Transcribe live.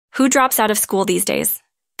Who drops out of school these days?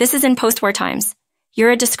 This is in post-war times.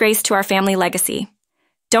 You're a disgrace to our family legacy.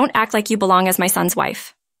 Don't act like you belong as my son's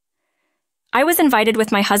wife. I was invited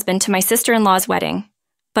with my husband to my sister-in-law's wedding,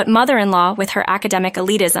 but mother-in-law, with her academic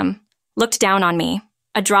elitism, looked down on me,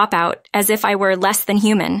 a dropout, as if I were less than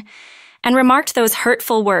human, and remarked those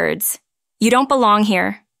hurtful words, "You don't belong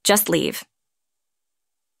here, just leave."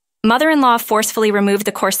 Mother-in-law forcefully removed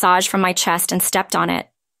the corsage from my chest and stepped on it.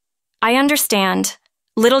 I understand.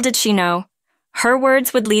 Little did she know, her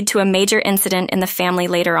words would lead to a major incident in the family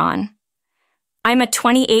later on. I'm a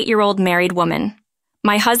 28-year-old married woman.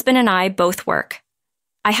 My husband and I both work.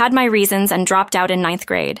 I had my reasons and dropped out in 9th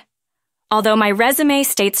grade. Although my resume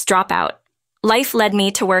states dropout, life led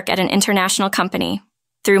me to work at an international company.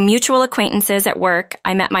 Through mutual acquaintances at work,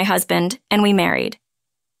 I met my husband and we married.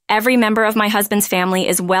 Every member of my husband's family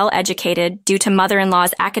is well educated due to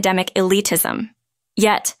mother-in-law's academic elitism.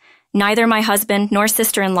 Yet, neither my husband nor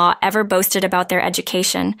sister-in-law ever boasted about their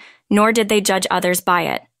education, nor did they judge others by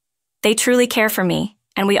it. They truly care for me,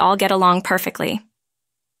 and we all get along perfectly.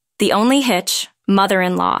 The only hitch,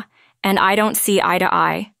 mother-in-law, and I don't see eye to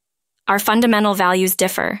eye. Our fundamental values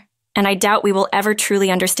differ, and I doubt we will ever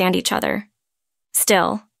truly understand each other.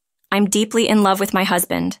 Still, I'm deeply in love with my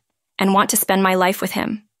husband and want to spend my life with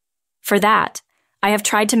him. For that, I have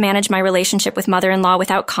tried to manage my relationship with mother-in-law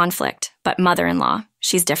without conflict, but mother-in-law,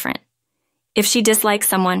 she's different. If she dislikes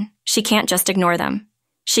someone, she can't just ignore them.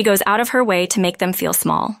 She goes out of her way to make them feel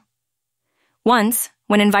small. Once,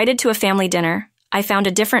 when invited to a family dinner, I found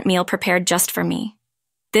a different meal prepared just for me.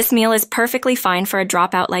 "This meal is perfectly fine for a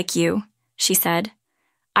dropout like you," she said.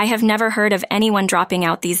 "I have never heard of anyone dropping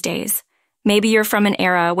out these days. Maybe you're from an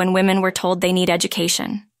era when women were told they need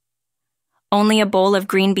education." Only a bowl of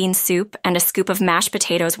green bean soup and a scoop of mashed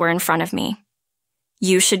potatoes were in front of me.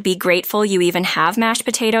 "You should be grateful you even have mashed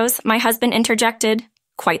potatoes," my husband interjected,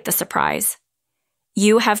 quite the surprise.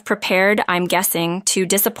 "You have prepared, I'm guessing, to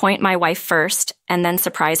disappoint my wife first and then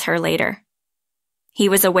surprise her later." He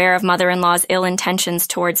was aware of mother-in-law's ill intentions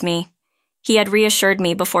towards me. He had reassured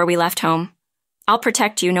me before we left home. "I'll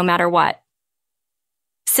protect you no matter what."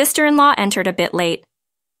 Sister-in-law entered a bit late.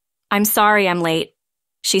 "I'm sorry I'm late,"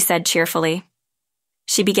 she said cheerfully.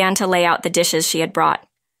 She began to lay out the dishes she had brought.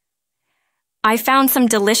 "I found some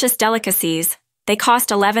delicious delicacies. They cost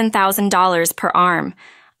 $11,000 per arm.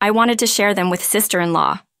 I wanted to share them with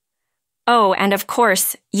sister-in-law. Oh, and of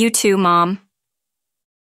course, you too, Mom."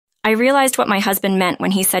 I realized what my husband meant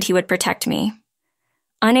when he said he would protect me.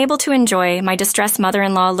 Unable to enjoy, my distressed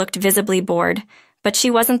mother-in-law looked visibly bored, but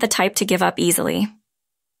she wasn't the type to give up easily.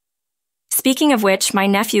 Speaking of which, my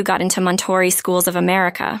nephew got into Montori Schools of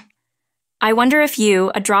America. I wonder if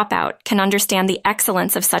you, a dropout, can understand the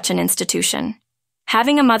excellence of such an institution.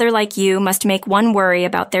 Having a mother like you must make one worry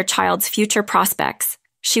about their child's future prospects.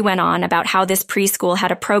 She went on about how this preschool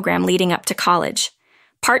had a program leading up to college.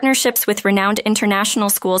 Partnerships with renowned international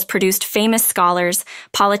schools produced famous scholars,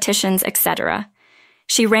 politicians, etc.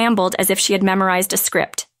 She rambled as if she had memorized a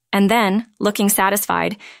script, and then, looking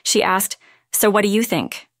satisfied, she asked, "So what do you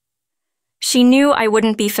think?" She knew I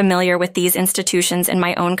wouldn't be familiar with these institutions in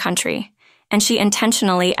my own country, and she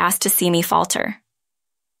intentionally asked to see me falter.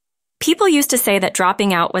 People used to say that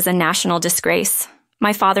dropping out was a national disgrace.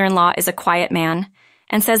 My father-in-law is a quiet man,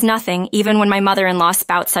 and says nothing even when my mother-in-law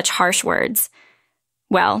spouts such harsh words.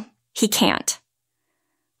 Well, he can't.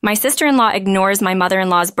 My sister-in-law ignores my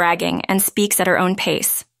mother-in-law's bragging and speaks at her own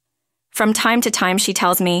pace. From time to time she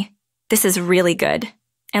tells me, "This is really good,"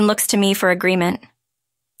 and looks to me for agreement.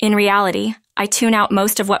 In reality, I tune out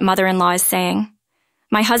most of what mother-in-law is saying.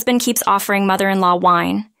 My husband keeps offering mother-in-law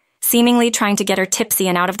wine, seemingly trying to get her tipsy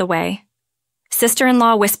and out of the way.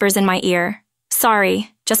 Sister-in-law whispers in my ear,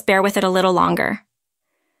 "Sorry, just bear with it a little longer."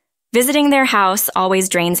 Visiting their house always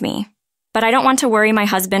drains me, but I don't want to worry my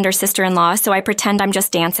husband or sister-in-law, so I pretend I'm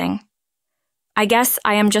just dancing. I guess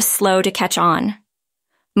I am just slow to catch on.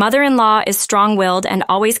 Mother-in-law is strong-willed and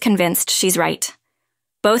always convinced she's right.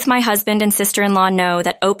 Both my husband and sister-in-law know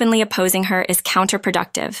that openly opposing her is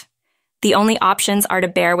counterproductive. The only options are to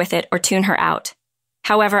bear with it or tune her out.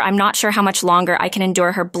 However, I'm not sure how much longer I can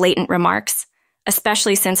endure her blatant remarks,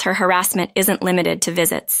 especially since her harassment isn't limited to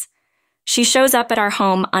visits. She shows up at our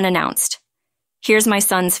home unannounced. Here's my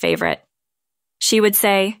son's favorite. She would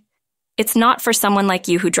say, "It's not for someone like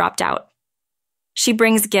you who dropped out." She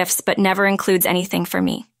brings gifts but never includes anything for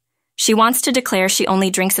me. She wants to declare she only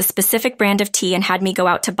drinks a specific brand of tea and had me go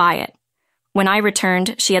out to buy it. When I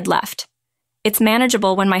returned, she had left. It's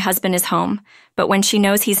manageable when my husband is home, but when she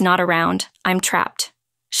knows he's not around, I'm trapped.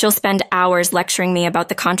 She'll spend hours lecturing me about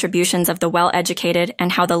the contributions of the well-educated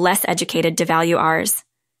and how the less educated devalue ours.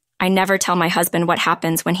 I never tell my husband what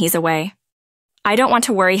happens when he's away. I don't want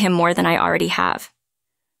to worry him more than I already have.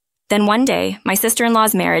 Then one day, my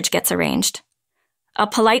sister-in-law's marriage gets arranged. A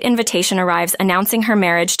polite invitation arrives announcing her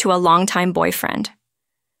marriage to a longtime boyfriend.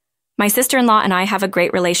 My sister-in-law and I have a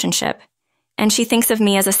great relationship, and she thinks of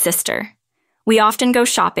me as a sister. We often go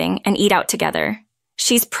shopping and eat out together.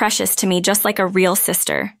 She's precious to me, just like a real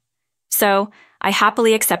sister. So, I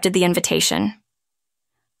happily accepted the invitation.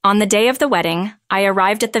 On the day of the wedding, I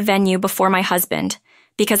arrived at the venue before my husband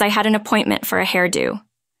because I had an appointment for a hairdo.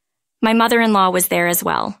 My mother-in-law was there as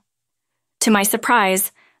well. To my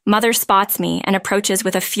surprise, Mother spots me and approaches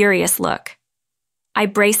with a furious look. I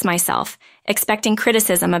brace myself, expecting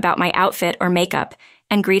criticism about my outfit or makeup,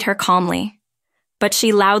 and greet her calmly. But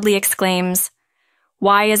she loudly exclaims,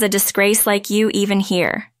 "Why is a disgrace like you even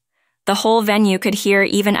here?" The whole venue could hear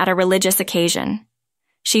even at a religious occasion.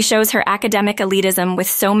 She shows her academic elitism with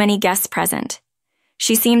so many guests present.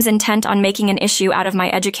 She seems intent on making an issue out of my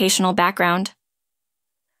educational background.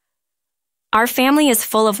 Our family is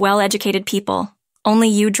full of well-educated people. Only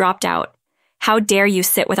you dropped out. How dare you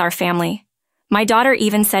sit with our family? My daughter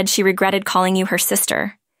even said she regretted calling you her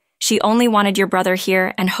sister. She only wanted your brother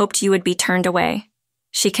here and hoped you would be turned away.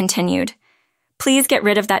 She continued, "Please get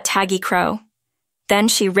rid of that taggy crow." Then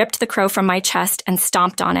she ripped the crow from my chest and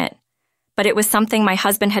stomped on it. But it was something my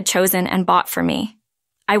husband had chosen and bought for me.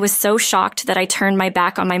 I was so shocked that I turned my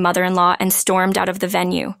back on my mother-in-law and stormed out of the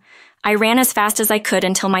venue. I ran as fast as I could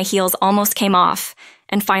until my heels almost came off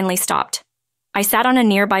and finally stopped. I sat on a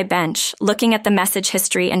nearby bench, looking at the message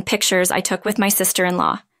history and pictures I took with my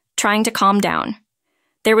sister-in-law, trying to calm down.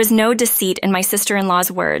 There was no deceit in my sister-in-law's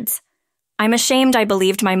words. I'm ashamed I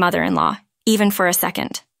believed my mother-in-law, even for a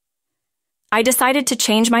second. I decided to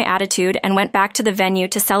change my attitude and went back to the venue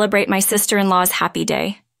to celebrate my sister-in-law's happy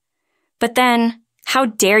day. But then, how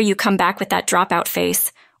dare you come back with that dropout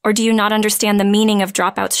face, or do you not understand the meaning of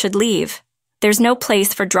dropouts should leave? There's no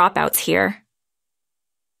place for dropouts here.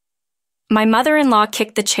 My mother-in-law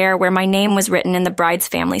kicked the chair where my name was written in the bride's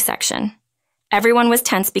family section. Everyone was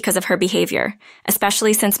tense because of her behavior,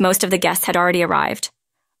 especially since most of the guests had already arrived.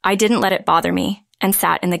 I didn't let it bother me and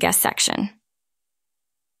sat in the guest section.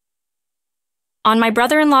 On my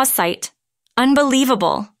brother-in-law's site,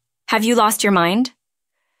 unbelievable! Have you lost your mind?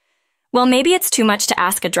 Well, maybe it's too much to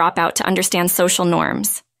ask a dropout to understand social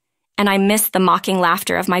norms. And I missed the mocking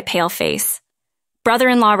laughter of my pale face.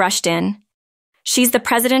 Brother-in-law rushed in. She's the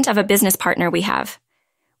president of a business partner we have.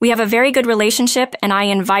 We have a very good relationship and I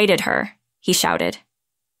invited her, he shouted.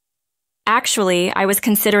 Actually, I was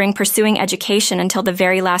considering pursuing education until the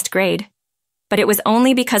very last grade, but it was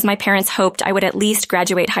only because my parents hoped I would at least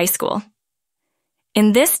graduate high school.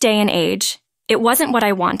 In this day and age, it wasn't what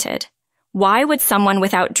I wanted. Why would someone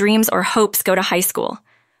without dreams or hopes go to high school?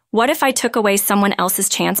 What if I took away someone else's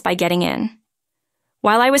chance by getting in?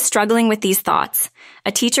 While I was struggling with these thoughts,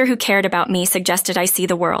 a teacher who cared about me suggested I see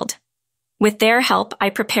the world. With their help, I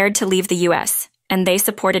prepared to leave the US, and they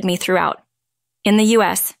supported me throughout. In the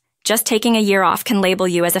US, just taking a year off can label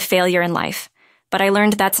you as a failure in life, but I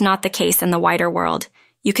learned that's not the case in the wider world.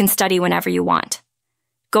 You can study whenever you want.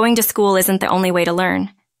 Going to school isn't the only way to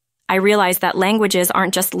learn. I realized that languages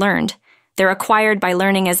aren't just learned, they're acquired by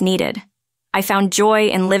learning as needed. I found joy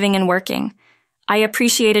in living and working. I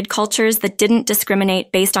appreciated cultures that didn't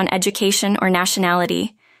discriminate based on education or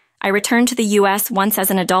nationality. I returned to the US once as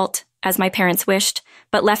an adult, as my parents wished,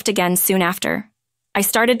 but left again soon after. I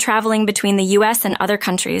started traveling between the US and other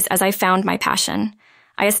countries as I found my passion.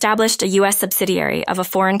 I established a US subsidiary of a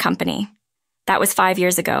foreign company. That was 5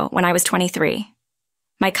 years ago, when I was 23.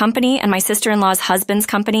 My company and my sister-in-law's husband's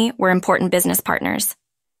company were important business partners.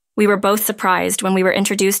 We were both surprised when we were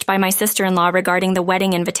introduced by my sister-in-law regarding the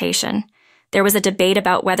wedding invitation. There was a debate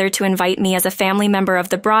about whether to invite me as a family member of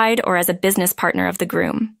the bride or as a business partner of the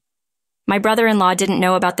groom. My brother-in-law didn't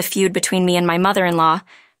know about the feud between me and my mother-in-law,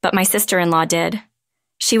 but my sister-in-law did.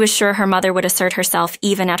 She was sure her mother would assert herself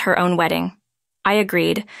even at her own wedding. I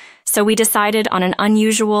agreed, so we decided on an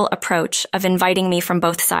unusual approach of inviting me from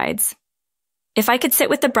both sides. If I could sit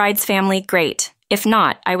with the bride's family, great. If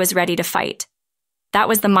not, I was ready to fight. That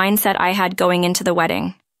was the mindset I had going into the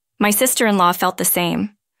wedding. My sister-in-law felt the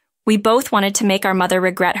same. We both wanted to make our mother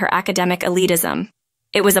regret her academic elitism.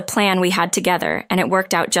 It was a plan we had together, and it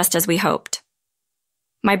worked out just as we hoped.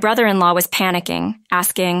 My brother-in-law was panicking,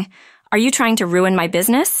 asking, "Are you trying to ruin my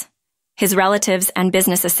business?" His relatives and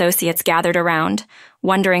business associates gathered around,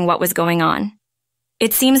 wondering what was going on.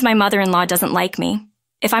 It seems my mother-in-law doesn't like me.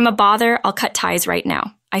 If I'm a bother, I'll cut ties right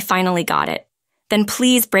now. I finally got it. Then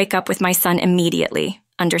please break up with my son immediately.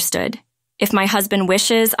 Understood. If my husband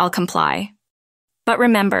wishes, I'll comply. But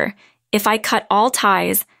remember, if I cut all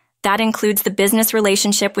ties, That includes the business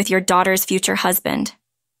relationship with your daughter's future husband."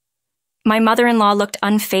 My mother-in-law looked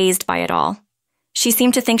unfazed by it all. She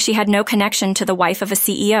seemed to think she had no connection to the wife of a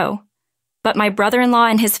CEO. But my brother-in-law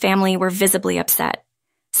and his family were visibly upset.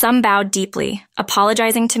 Some bowed deeply,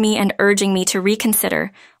 apologizing to me and urging me to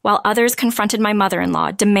reconsider, while others confronted my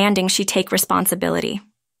mother-in-law, demanding she take responsibility.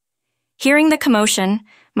 Hearing the commotion,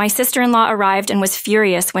 my sister-in-law arrived and was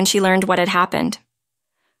furious when she learned what had happened.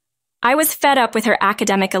 I was fed up with her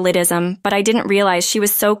academic elitism, but I didn't realize she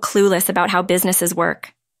was so clueless about how businesses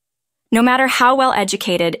work. No matter how well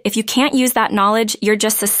educated, if you can't use that knowledge, you're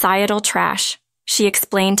just societal trash, she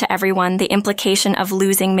explained to everyone the implication of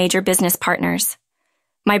losing major business partners.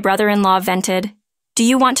 My brother-in-law vented, "Do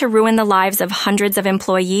you want to ruin the lives of hundreds of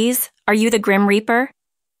employees? Are you the Grim Reaper?"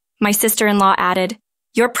 My sister-in-law added,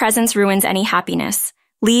 "Your presence ruins any happiness.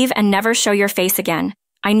 Leave and never show your face again.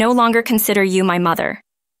 I no longer consider you my mother."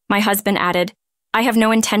 My husband added, "I have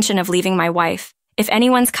no intention of leaving my wife. If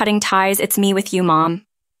anyone's cutting ties, it's me with you, Mom."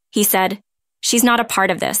 He said, "She's not a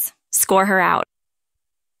part of this. Score her out."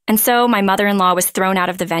 And so my mother-in-law was thrown out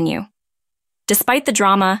of the venue. Despite the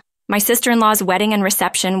drama, my sister-in-law's wedding and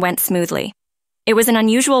reception went smoothly. It was an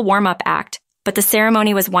unusual warm-up act, but the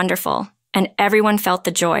ceremony was wonderful, and everyone felt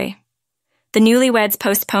the joy. The newlyweds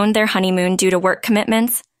postponed their honeymoon due to work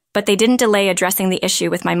commitments, but they didn't delay addressing the issue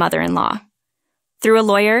with my mother-in-law. Through a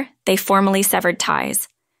lawyer, they formally severed ties.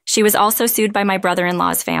 She was also sued by my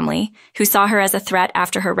brother-in-law's family, who saw her as a threat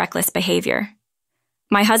after her reckless behavior.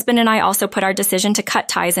 My husband and I also put our decision to cut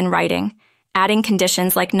ties in writing, adding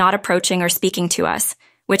conditions like not approaching or speaking to us,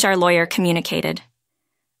 which our lawyer communicated.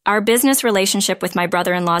 Our business relationship with my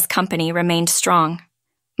brother-in-law's company remained strong.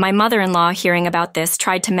 My mother-in-law, hearing about this,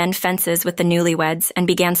 tried to mend fences with the newlyweds and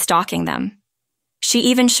began stalking them. She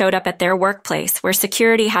even showed up at their workplace, where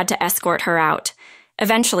security had to escort her out.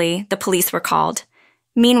 Eventually, the police were called.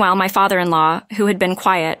 Meanwhile, my father-in-law, who had been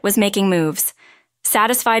quiet, was making moves.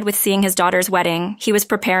 Satisfied with seeing his daughter's wedding, he was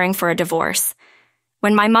preparing for a divorce.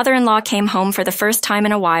 When my mother-in-law came home for the first time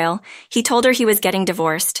in a while, he told her he was getting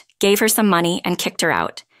divorced, gave her some money, and kicked her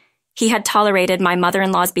out. He had tolerated my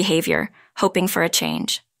mother-in-law's behavior, hoping for a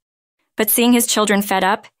change. But seeing his children fed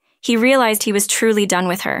up, he realized he was truly done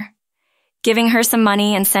with her. Giving her some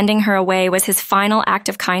money and sending her away was his final act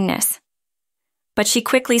of kindness. But she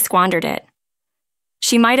quickly squandered it.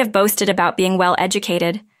 She might have boasted about being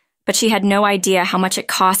well-educated, but she had no idea how much it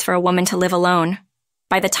costs for a woman to live alone.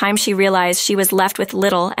 By the time she realized she was left with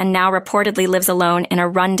little and now reportedly lives alone in a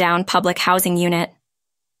run-down public housing unit.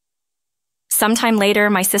 Sometime later,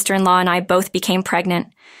 my sister-in-law and I both became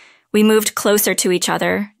pregnant. We moved closer to each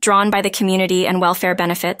other, drawn by the community and welfare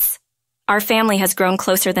benefits. Our family has grown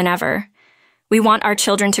closer than ever. We want our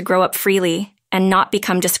children to grow up freely and not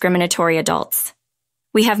become discriminatory adults.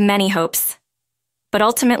 We have many hopes, but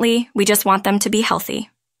ultimately, we just want them to be healthy.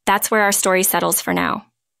 That's where our story settles for now.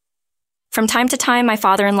 From time to time, my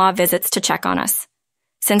father-in-law visits to check on us.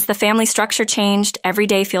 Since the family structure changed, every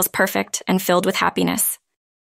day feels perfect and filled with happiness.